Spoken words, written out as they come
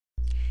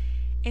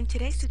In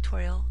today's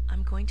tutorial,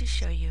 I'm going to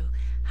show you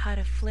how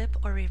to flip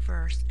or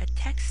reverse a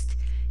text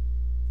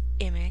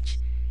image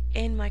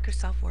in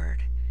Microsoft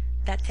Word.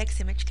 That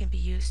text image can be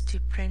used to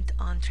print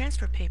on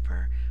transfer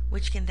paper,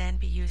 which can then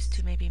be used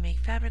to maybe make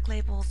fabric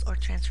labels or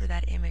transfer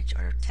that image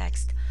or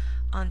text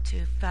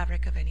onto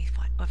fabric of any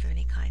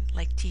kind,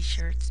 like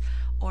t-shirts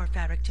or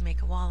fabric to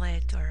make a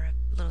wallet or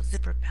a little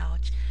zipper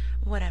pouch,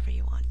 whatever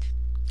you want.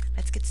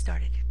 Let's get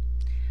started.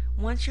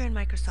 Once you're in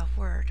Microsoft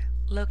Word,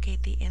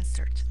 locate the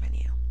Insert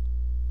menu,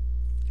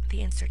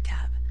 the Insert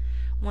tab.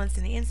 Once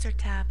in the Insert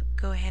tab,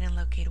 go ahead and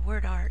locate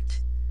Word Art.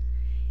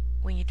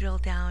 When you drill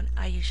down,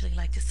 I usually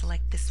like to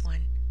select this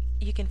one.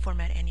 You can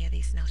format any of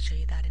these and I'll show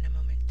you that in a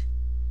moment.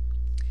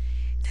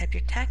 Type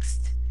your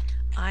text.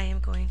 I am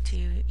going to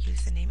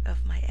use the name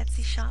of my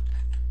Etsy shop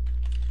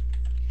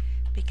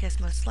because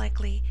most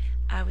likely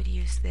I would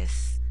use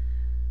this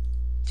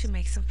to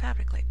make some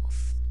fabric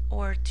labels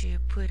or to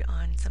put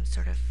on some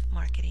sort of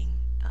marketing,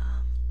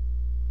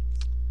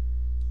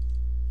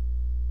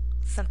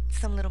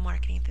 some little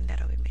marketing thing that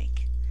I would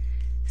make.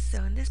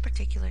 So in this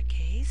particular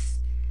case,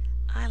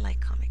 I like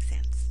Comic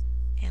Sans,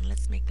 and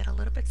let's make that a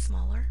little bit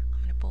smaller. I'm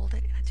going to bold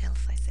it and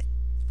italicize it.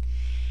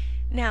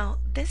 Now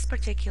this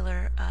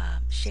particular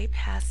shape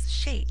has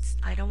shades.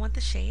 I don't want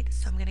the shade,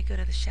 so I'm going to go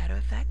to the shadow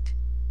effect,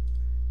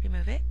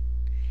 remove it,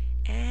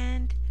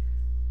 and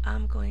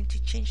I'm going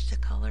to change the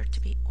color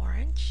to be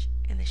orange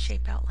and the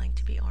shape outline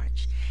to be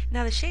orange.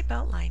 Now the shape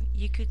outline,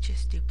 you could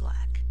just do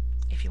black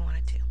if you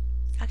wanted to.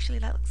 Actually,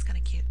 that looks kind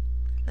of cute.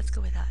 Let's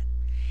go with that.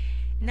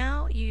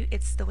 Now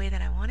it's the way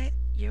that I want it.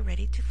 You're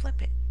ready to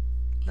flip it.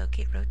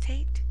 Locate,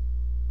 rotate,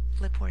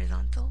 flip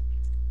horizontal.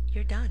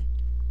 You're done.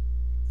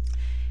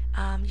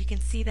 You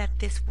can see that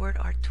this Word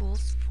Art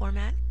Tools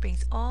format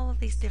brings all of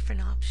these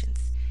different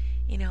options.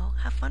 You know,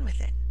 have fun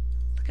with it.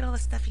 Look at all the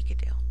stuff you could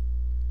do.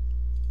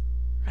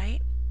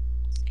 Right?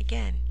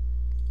 Again,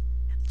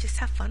 just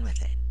have fun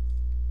with it.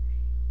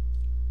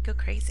 Go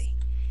crazy.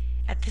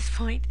 At this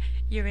point,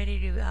 you're ready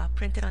to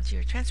print it onto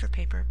your transfer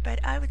paper,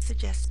 but I would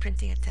suggest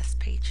printing a test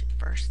page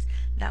first.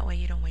 That way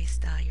you don't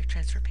waste your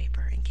transfer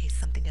paper in case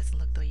something doesn't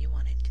look the way you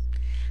want it.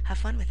 Have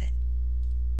fun with it.